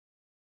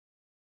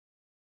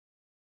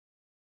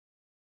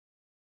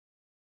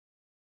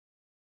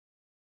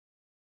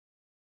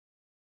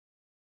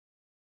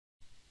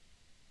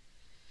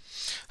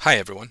Hi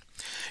everyone.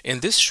 In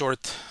this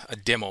short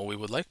demo, we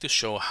would like to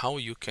show how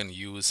you can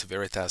use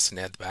Veritas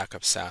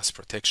NetBackup SaaS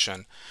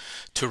Protection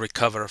to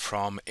recover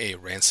from a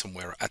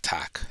ransomware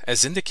attack.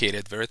 As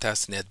indicated,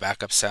 Veritas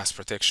NetBackup SaaS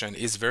Protection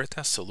is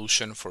Veritas'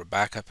 solution for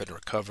backup and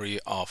recovery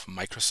of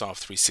Microsoft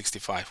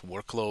 365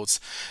 workloads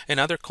and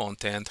other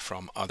content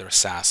from other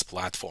SaaS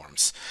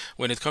platforms.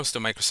 When it comes to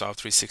Microsoft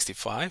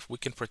 365, we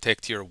can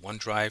protect your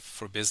OneDrive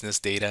for Business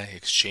data,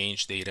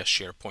 Exchange data,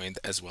 SharePoint,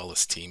 as well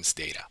as Teams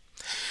data.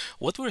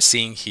 What we're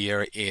seeing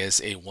here is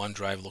a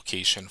OneDrive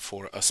location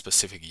for a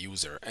specific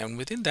user, and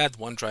within that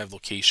OneDrive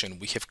location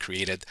we have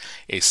created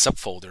a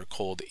subfolder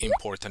called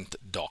Important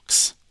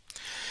Docs.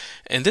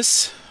 In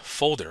this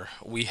folder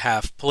we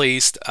have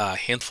placed a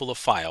handful of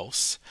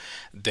files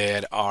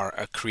that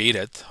are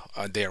created.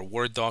 They are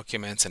Word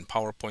documents and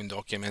PowerPoint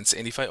documents,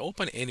 and if I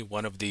open any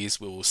one of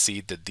these we will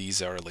see that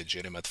these are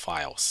legitimate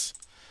files.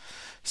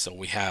 So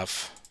we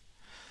have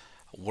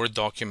Word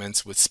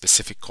documents with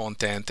specific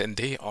content, and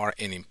they are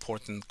an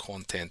important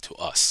content to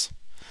us.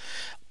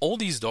 All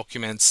these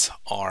documents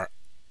are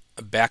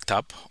backed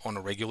up on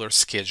a regular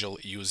schedule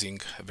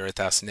using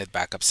Veritas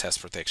NetBackup SaaS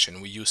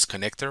Protection. We use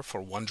connector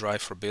for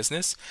OneDrive for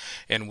Business,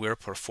 and we're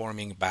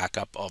performing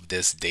backup of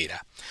this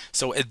data.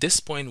 So at this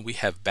point we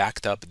have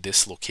backed up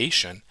this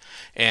location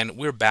and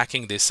we're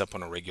backing this up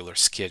on a regular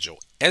schedule.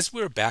 As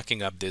we're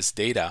backing up this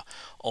data,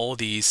 all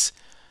these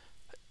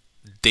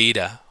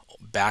data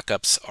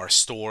backups are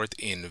stored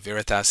in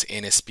Veritas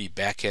NSP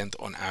backend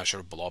on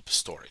Azure Blob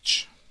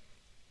Storage.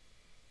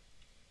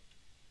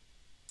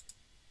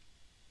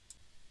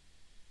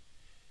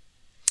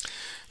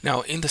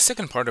 Now, in the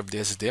second part of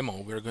this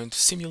demo, we're going to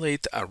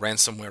simulate a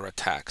ransomware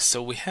attack.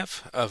 So we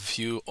have a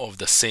view of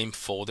the same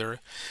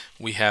folder.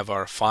 We have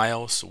our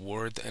files,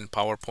 Word and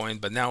PowerPoint,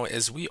 but now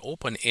as we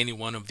open any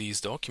one of these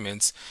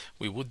documents,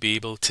 we would be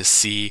able to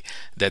see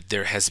that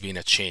there has been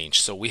a change.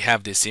 So we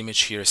have this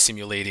image here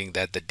simulating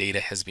that the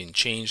data has been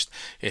changed,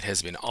 it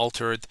has been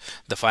altered,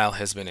 the file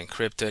has been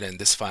encrypted, and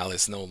this file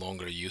is no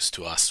longer used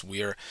to us.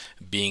 We're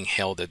being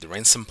held at the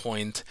ransom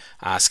point,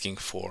 asking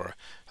for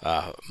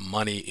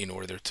money in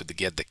order to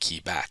get the key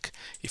back.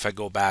 If I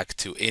go back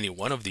to any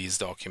one of these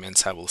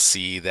documents, I will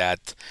see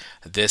that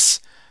this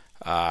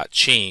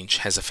change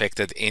has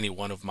affected any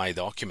one of my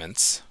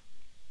documents.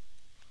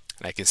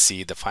 And I can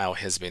see the file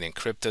has been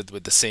encrypted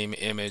with the same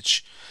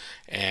image,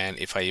 and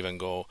if I even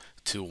go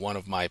to one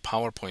of my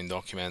PowerPoint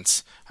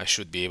documents, I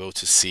should be able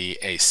to see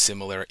a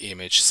similar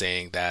image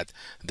saying that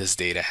this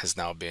data has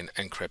now been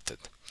encrypted.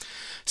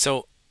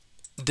 So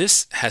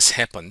this has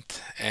happened,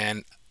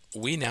 and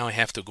we now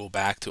have to go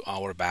back to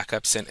our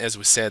backups, and as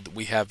we said,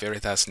 we have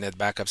Veritas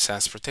NetBackup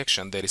SaaS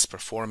Protection that is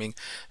performing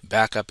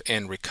backup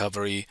and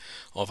recovery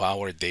of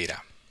our data.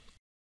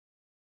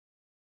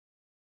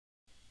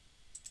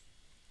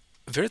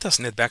 Veritas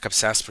NetBackup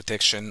SaaS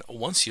Protection,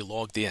 once you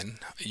logged in,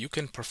 you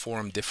can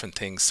perform different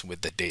things with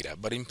the data.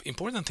 But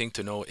important thing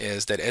to know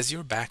is that as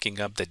you're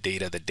backing up the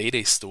data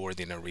is stored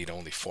in a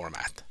read-only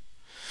format.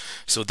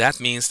 So that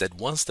means that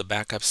once the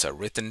backups are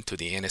written to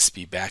the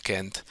NSP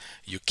backend,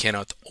 you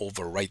cannot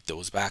overwrite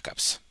those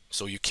backups.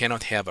 So you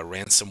cannot have a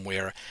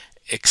ransomware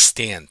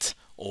extend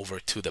over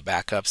to the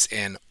backups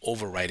and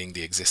overwriting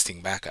the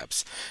existing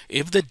backups.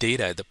 If the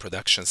data at the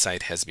production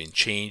site has been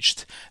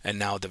changed and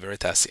now the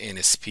Veritas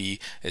NSP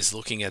is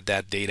looking at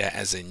that data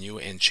as a new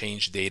and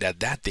changed data,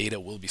 that data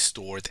will be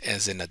stored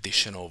as an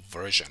additional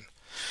version.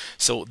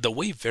 So the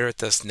way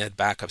Veritas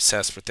NetBackup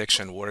SaaS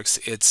Protection works,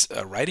 it's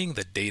writing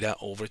the data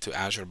over to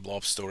Azure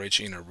Blob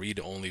Storage in a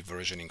read-only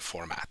versioning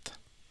format.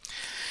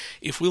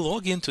 If we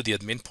log into the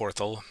admin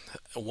portal,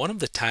 one of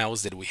the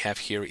tiles that we have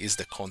here is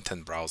the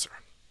content browser.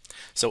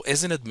 So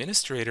as an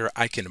administrator,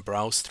 I can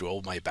browse through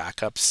all my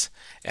backups,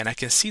 and I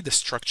can see the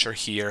structure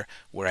here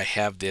where I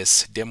have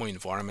this demo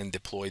environment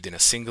deployed in a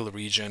single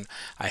region.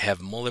 I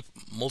have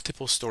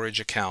multiple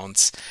storage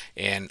accounts,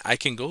 and I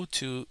can go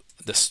to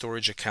the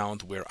storage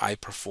account where I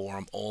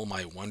perform all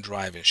my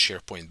OneDrive and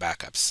SharePoint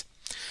backups.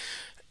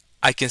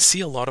 I can see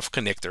a lot of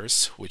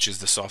connectors, which is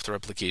the software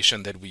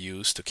application that we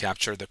use to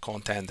capture the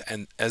content,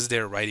 and as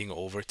they're writing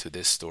over to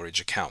this storage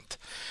account.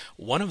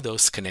 One of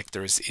those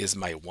connectors is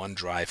my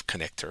OneDrive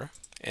connector,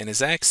 and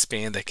as I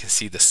expand, I can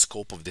see the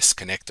scope of this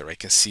connector. I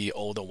can see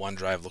all the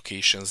OneDrive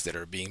locations that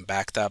are being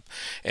backed up,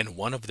 and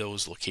one of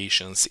those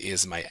locations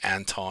is my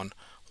Anton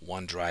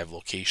OneDrive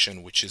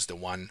location, which is the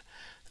one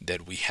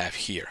that we have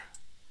here.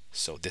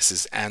 So this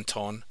is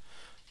Anton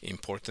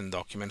important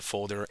document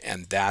folder,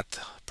 and that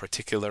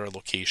particular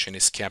location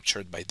is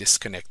captured by this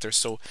connector.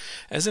 So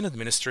as an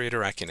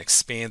administrator, I can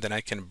expand and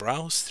I can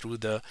browse through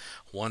the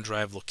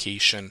OneDrive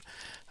location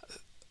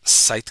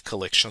site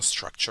collection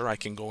structure. I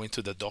can go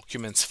into the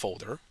documents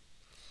folder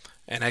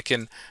and I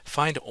can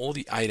find all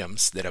the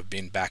items that have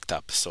been backed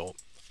up. So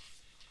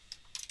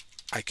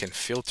I can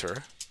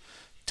filter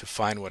to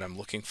find what I'm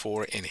looking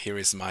for, and here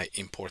is my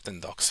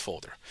important docs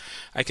folder.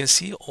 I can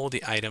see all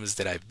the items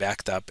that I've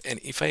backed up, and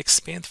if I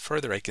expand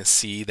further, I can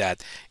see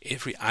that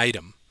every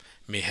item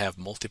may have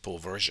multiple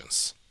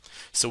versions.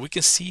 So we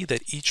can see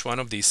that each one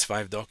of these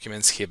 5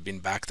 documents have been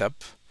backed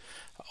up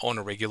on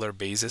a regular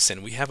basis,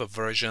 and we have a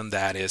version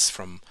that is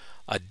from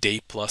a day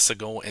plus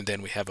ago, and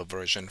then we have a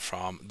version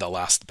from the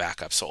last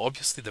backup. So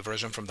obviously the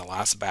version from the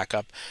last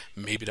backup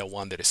may be the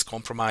one that is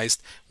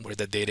compromised, where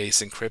the data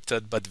is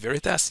encrypted, but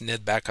Veritas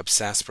NetBackup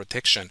SaaS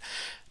Protection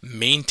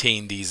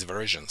maintain these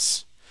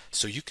versions.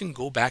 So you can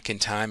go back in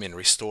time and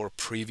restore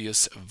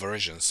previous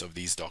versions of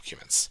these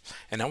documents.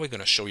 And now we're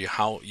going to show you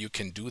how you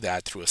can do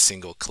that through a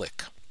single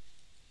click.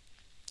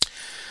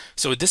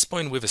 So at this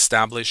point, we've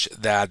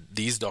established that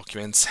these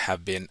documents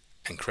have been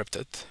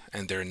encrypted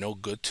and they're no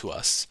good to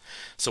us.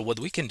 So what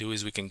we can do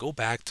is we can go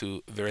back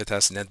to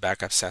Veritas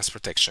NetBackup SaaS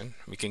Protection.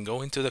 We can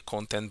go into the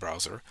content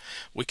browser.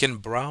 We can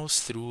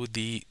browse through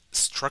the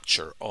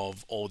structure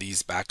of all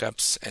these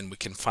backups, and we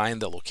can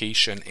find the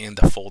location and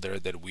the folder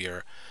that we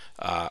are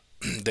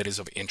that is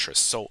of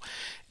interest. So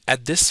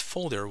at this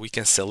folder, we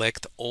can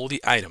select all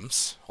the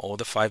items, all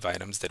the 5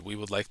 items that we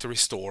would like to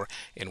restore,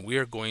 and we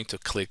are going to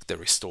click the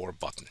restore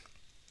button.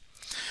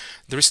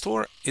 The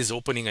restore is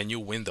opening a new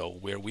window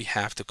where we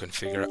have to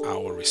configure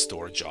our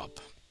restore job.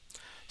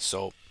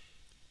 So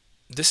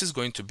this is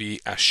going to be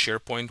a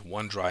SharePoint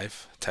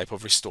OneDrive type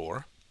of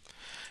restore.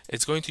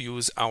 It's going to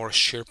use our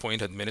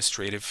SharePoint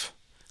administrative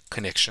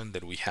connection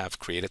that we have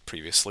created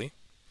previously.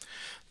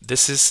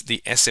 This is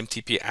the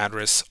SMTP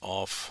address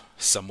of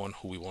someone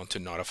who we want to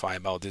notify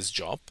about this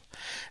job,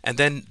 and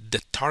then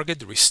the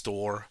target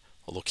restore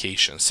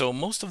location. So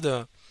most of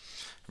the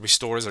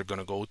restores are going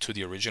to go to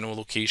the original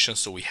location,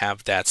 so we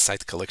have that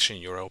site collection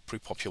URL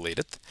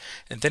pre-populated,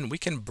 and then we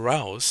can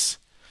browse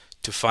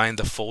to find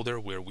the folder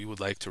where we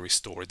would like to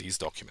restore these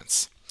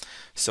documents.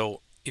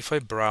 So if I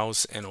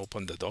browse and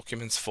open the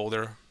documents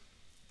folder,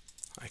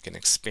 I can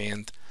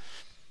expand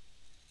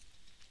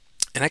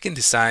and I can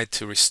decide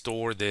to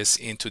restore this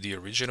into the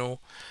original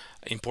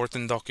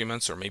important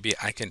documents, or maybe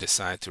I can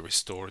decide to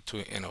restore to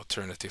an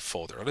alternative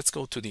folder. Let's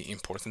go to the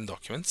important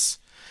documents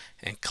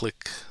and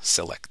click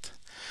select.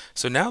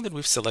 So now that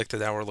we've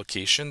selected our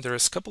location,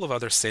 there's a couple of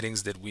other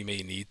settings that we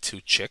may need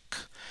to check.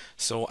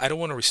 So I don't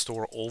want to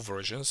restore all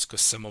versions because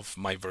some of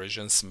my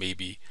versions may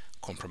be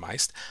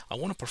compromised. I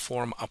want to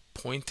perform a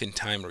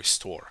point-in-time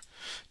restore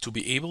to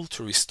be able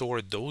to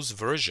restore those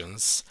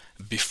versions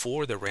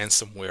before the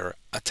ransomware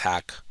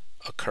attack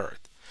occurred.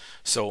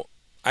 So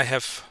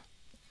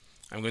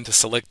I'm going to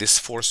select this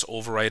force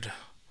override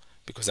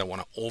because I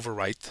want to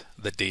overwrite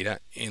the data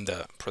in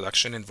the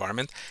production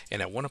environment,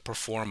 and I want to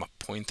perform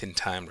a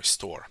point-in-time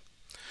restore.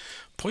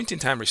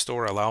 Point-in-time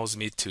restore allows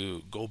me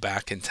to go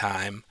back in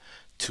time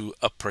to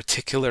a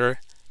particular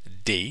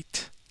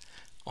date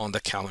on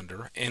the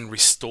calendar and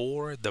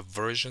restore the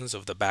versions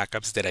of the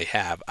backups that I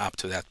have up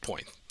to that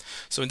point.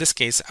 So in this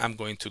case, I'm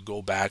going to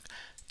go back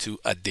to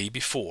a day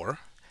before,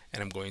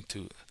 and I'm going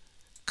to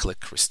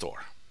click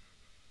restore.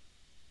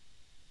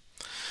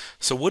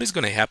 So what is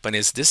going to happen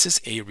is this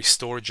is a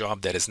restore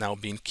job that is now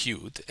being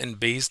queued, and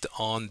based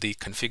on the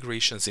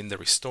configurations in the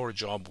restore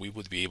job, we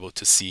would be able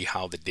to see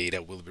how the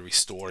data will be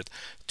restored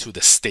to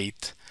the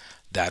state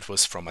that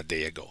was from a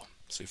day ago.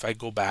 So if I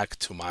go back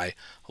to my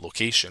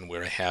location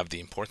where I have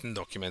the important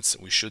documents,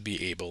 we should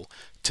be able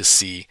to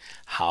see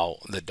how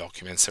the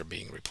documents are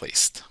being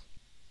replaced.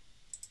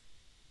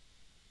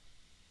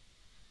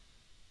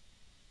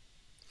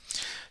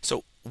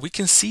 So we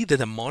can see that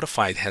the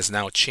modified has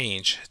now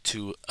changed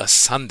to a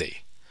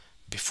Sunday.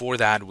 Before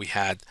that, we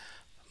had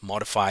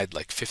modified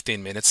like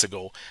 15 minutes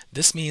ago.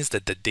 This means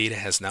that the data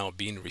has now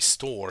been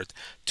restored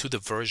to the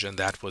version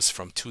that was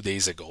from 2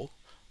 days ago,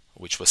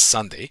 which was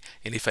Sunday.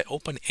 And if I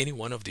open any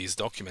one of these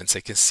documents, I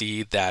can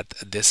see that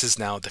this is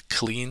now the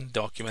clean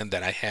document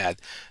that I had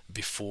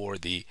before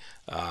the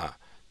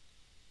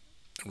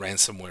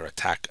ransomware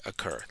attack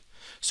occurred.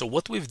 So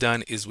what we've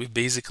done is we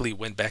basically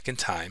went back in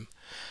time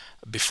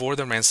before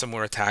the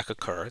ransomware attack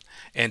occurred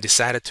and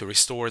decided to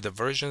restore the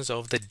versions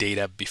of the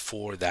data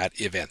before that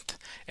event.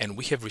 And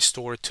we have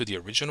restored to the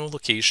original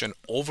location,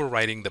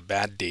 overwriting the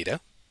bad data.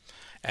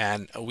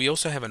 And we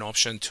also have an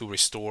option to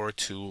restore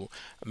to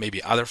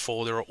maybe other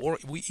folder, or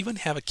we even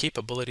have a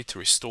capability to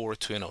restore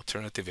to an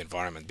alternative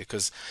environment,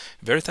 because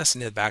Veritas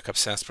NetBackup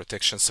SaaS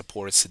Protection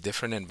supports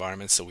different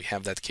environments. So we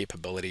have that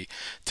capability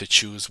to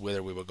choose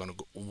whether we were going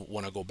to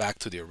want to go back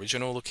to the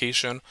original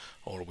location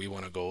or we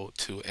want to go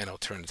to an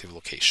alternative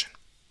location.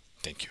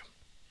 Thank you.